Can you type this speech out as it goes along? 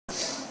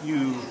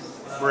you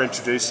were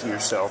introducing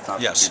yourself,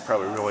 not Yes. that you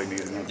probably really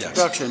need an Yes.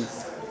 introduction,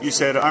 you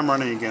said, I'm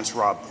running against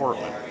Rob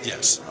Portman.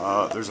 Yes.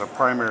 There's a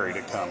primary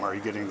to come. Are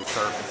you getting the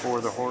cart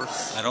before the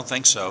horse? I don't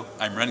think so.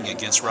 I'm running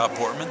against Rob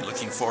Portman,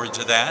 looking forward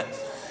to that.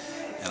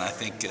 And I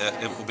think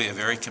it will be a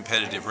very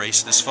competitive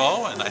race this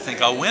fall, and I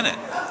think I'll win it.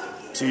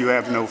 So you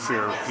have no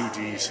fear of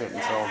PG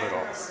Sittenfeld at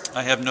all?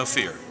 I have no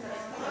fear.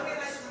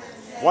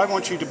 Why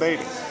won't you debate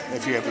him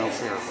if you have no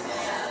fear?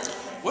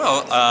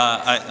 Well,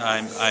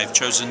 I've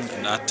chosen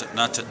not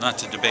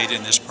to debate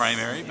in this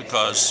primary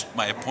because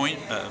my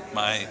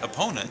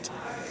opponent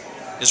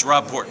is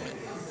Rob Portman.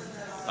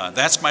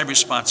 That's my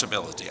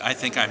responsibility. I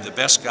think I'm the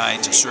best guy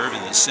to serve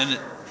in the Senate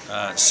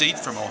seat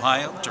from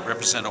Ohio to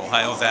represent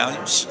Ohio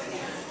values.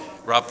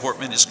 Rob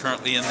Portman is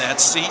currently in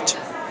that seat,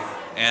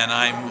 and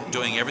I'm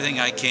doing everything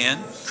I can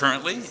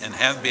currently and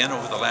have been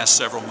over the last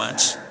several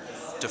months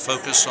to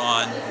focus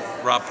on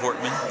Rob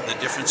Portman, the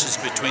differences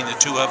between the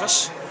two of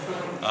us.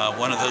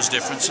 One of those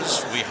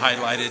differences we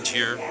highlighted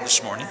here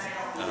this morning,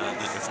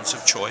 the difference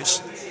of choice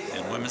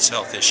in women's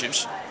health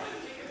issues.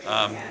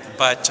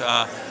 But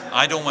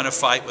I don't want to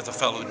fight with a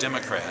fellow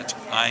Democrat.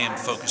 I am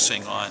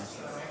focusing on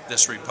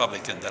this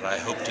Republican that I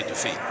hope to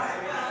defeat.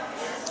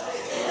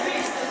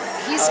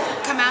 He's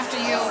come after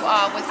you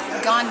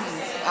with gun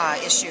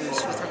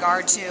issues with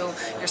regard to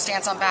your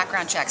stance on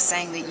background checks,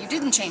 saying that you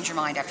didn't change your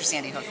mind after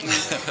Sandy Hook. You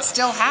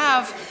still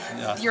have,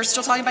 you're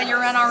still talking about your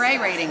NRA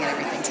rating and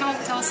everything. Tell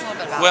us a little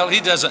bit about Well, it. he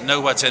doesn't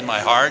know what's in my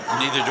heart,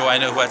 neither do I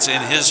know what's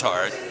in his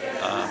heart.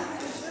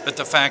 But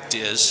the fact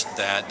is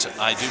that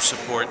I do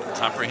support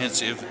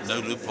comprehensive, no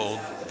loophole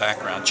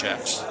background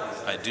checks.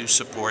 I do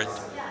support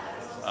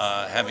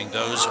having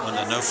those on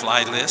the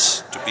no-fly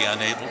list to be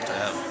unable to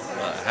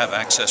have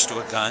access to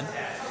a gun.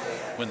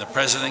 When the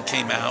president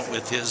came out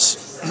with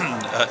his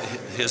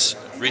his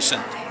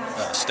recent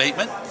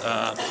statement,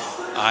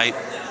 I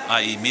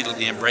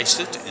immediately embraced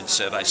it and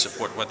said I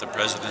support what the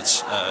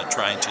president's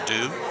trying to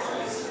do.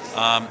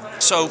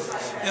 So,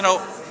 you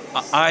know,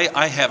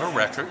 I have a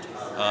record.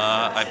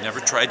 I've never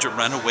tried to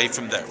run away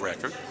from that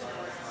record,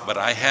 but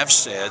I have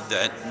said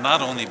that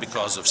not only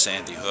because of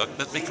Sandy Hook,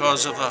 but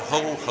because of a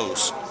whole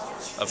host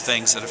of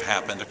things that have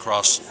happened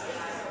across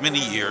many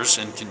years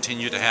and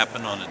continue to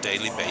happen on a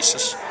daily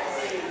basis,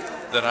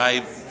 that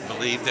I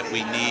believe that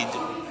we need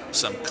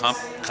some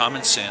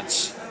common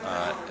sense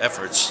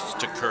efforts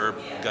to curb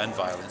gun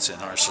violence in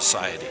our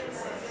society.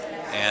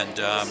 And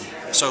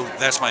so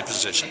that's my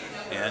position.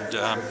 And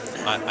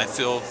I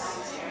feel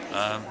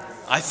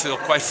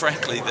quite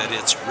frankly that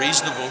it's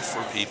reasonable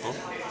for people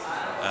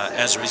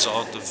as a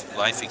result of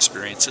life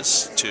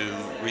experiences to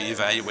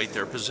reevaluate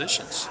their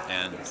positions.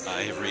 And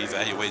I have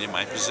reevaluated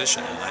my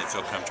position, and I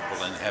feel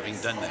comfortable in having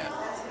done that.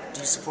 Do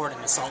you support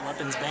an assault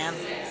weapons ban?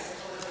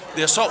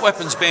 The assault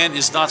weapons ban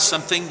is not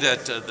something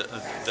that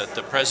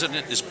the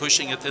president is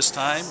pushing at this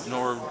time,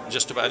 nor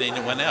just about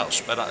anyone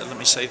else. But let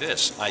me say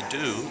this: I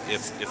do,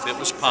 if it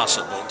was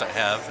possible to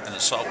have an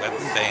assault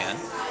weapon ban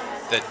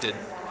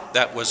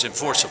that was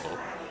enforceable,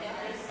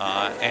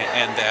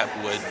 and that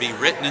would be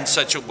written in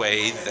such a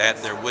way that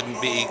there wouldn't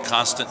be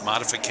constant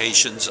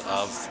modifications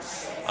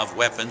of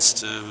weapons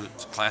to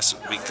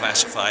be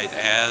classified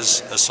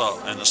as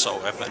an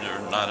assault weapon or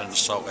not an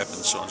assault weapon,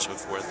 so on and so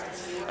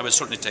forth. I would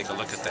certainly take a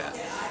look at that.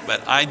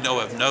 But I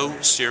know of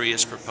no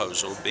serious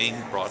proposal being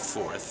brought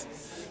forth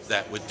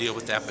that would deal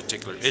with that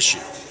particular issue.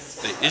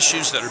 The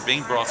issues that are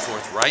being brought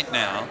forth right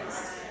now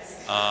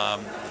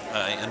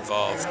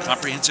involve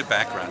comprehensive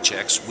background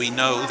checks. We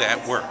know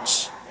that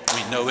works.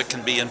 We know it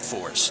can be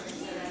enforced.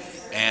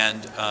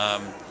 And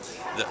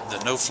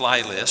the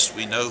no-fly list,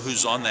 we know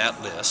who's on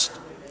that list,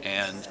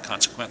 and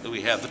consequently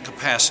we have the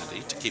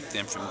capacity to keep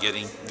them from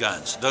getting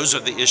guns. Those are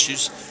the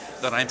issues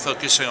that I'm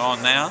focusing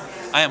on now.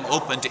 I am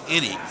open to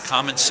any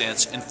common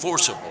sense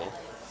enforceable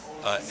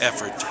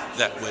effort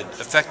that would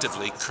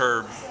effectively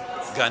curb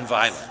gun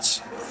violence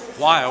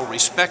while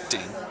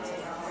respecting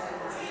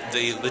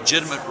the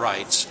legitimate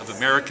rights of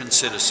American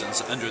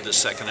citizens under the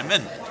Second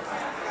Amendment.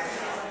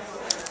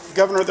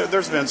 Governor,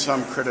 there's been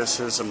some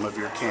criticism of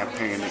your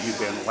campaign that you've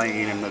been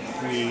laying in the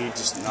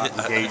weeds, not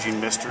engaging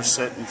Mr.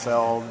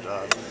 Sittenfeld,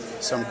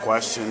 some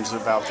questions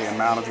about the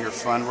amount of your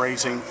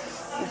fundraising.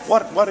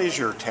 What is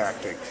your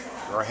tactic,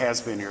 or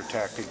has been your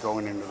tactic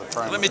going into the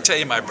primary? Let me tell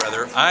you, my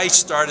brother, I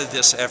started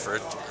this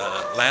effort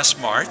last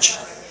March.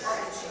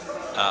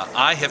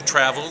 I have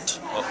traveled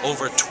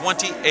over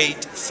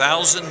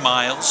 28,000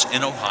 miles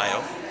in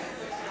Ohio.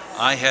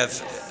 I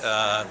have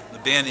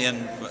been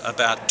in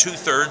about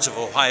 2/3 of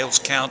Ohio's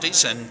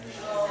counties and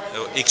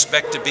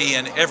expect to be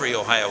in every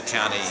Ohio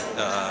county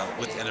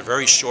within a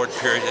very short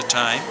period of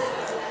time.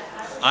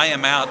 I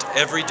am out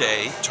every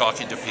day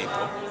talking to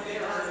people.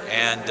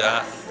 And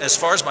as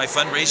far as my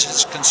fundraising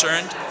is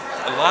concerned,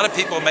 a lot of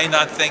people may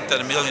not think that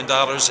 $1 million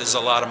is a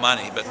lot of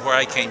money, but where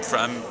I came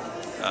from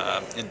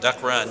in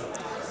Duck Run,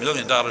 $1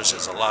 million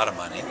is a lot of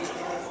money.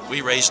 We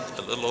raised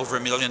a little over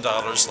 $1 million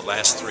the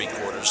last 3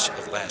 quarters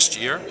of last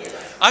year.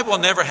 I will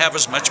never have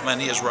as much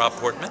money as Rob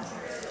Portman,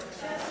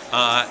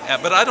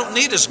 but I don't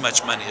need as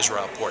much money as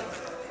Rob Portman.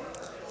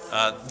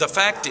 The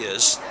fact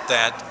is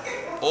that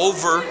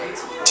over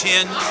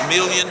 $10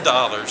 million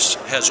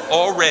has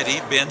already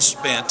been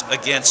spent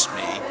against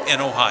me in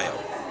Ohio.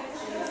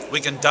 We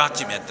can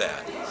document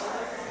that.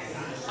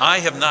 I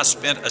have not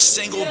spent a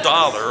single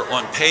dollar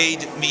on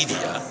paid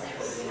media,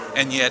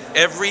 and yet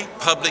every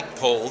public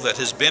poll that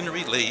has been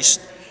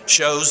released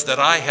shows that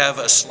I have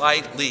a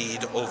slight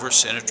lead over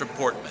Senator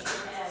Portman.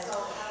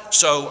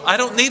 So I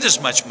don't need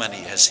as much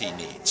money as he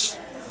needs.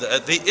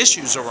 The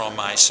issues are on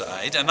my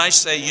side, and I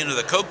say, you know,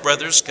 the Koch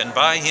brothers can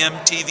buy him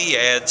TV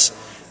ads.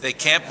 They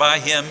can't buy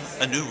him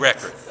a new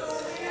record.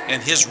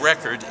 And his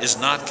record is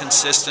not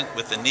consistent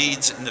with the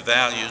needs and the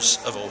values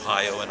of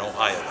Ohio and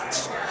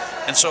Ohioans.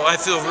 And so I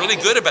feel really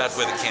good about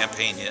where the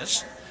campaign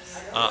is.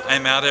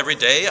 I'm out every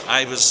day.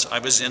 I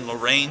was in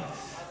Lorain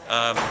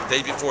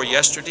day before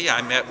yesterday.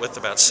 I met with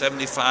about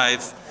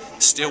 75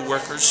 steel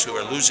workers who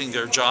are losing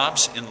their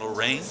jobs in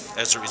Lorain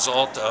as a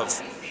result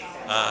of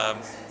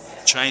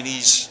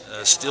Chinese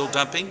steel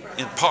dumping,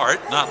 in part,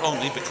 not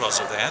only because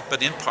of that,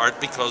 but in part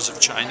because of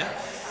China.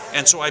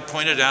 And so I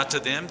pointed out to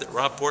them that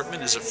Rob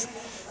Portman is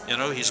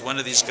he's one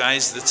of these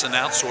guys that's an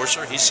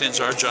outsourcer. He sends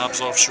our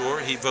jobs offshore.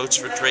 He votes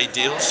for trade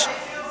deals.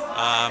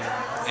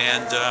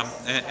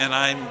 And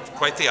I'm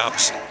quite the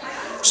opposite.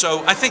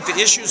 So I think the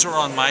issues are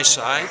on my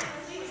side,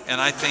 and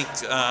I think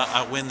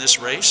I win this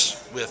race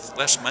with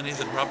less money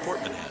than Rob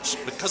Portman has,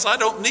 because I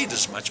don't need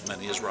as much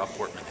money as Rob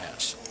Portman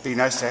has. Be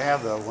nice to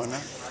have, though, wouldn't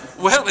it?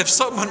 Well, if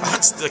someone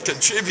wants to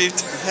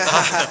contribute,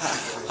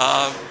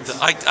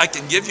 I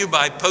can give you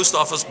my post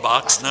office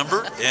box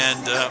number,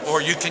 and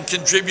or you can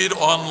contribute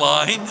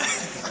online.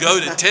 Go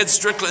to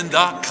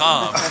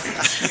tedstrickland.com.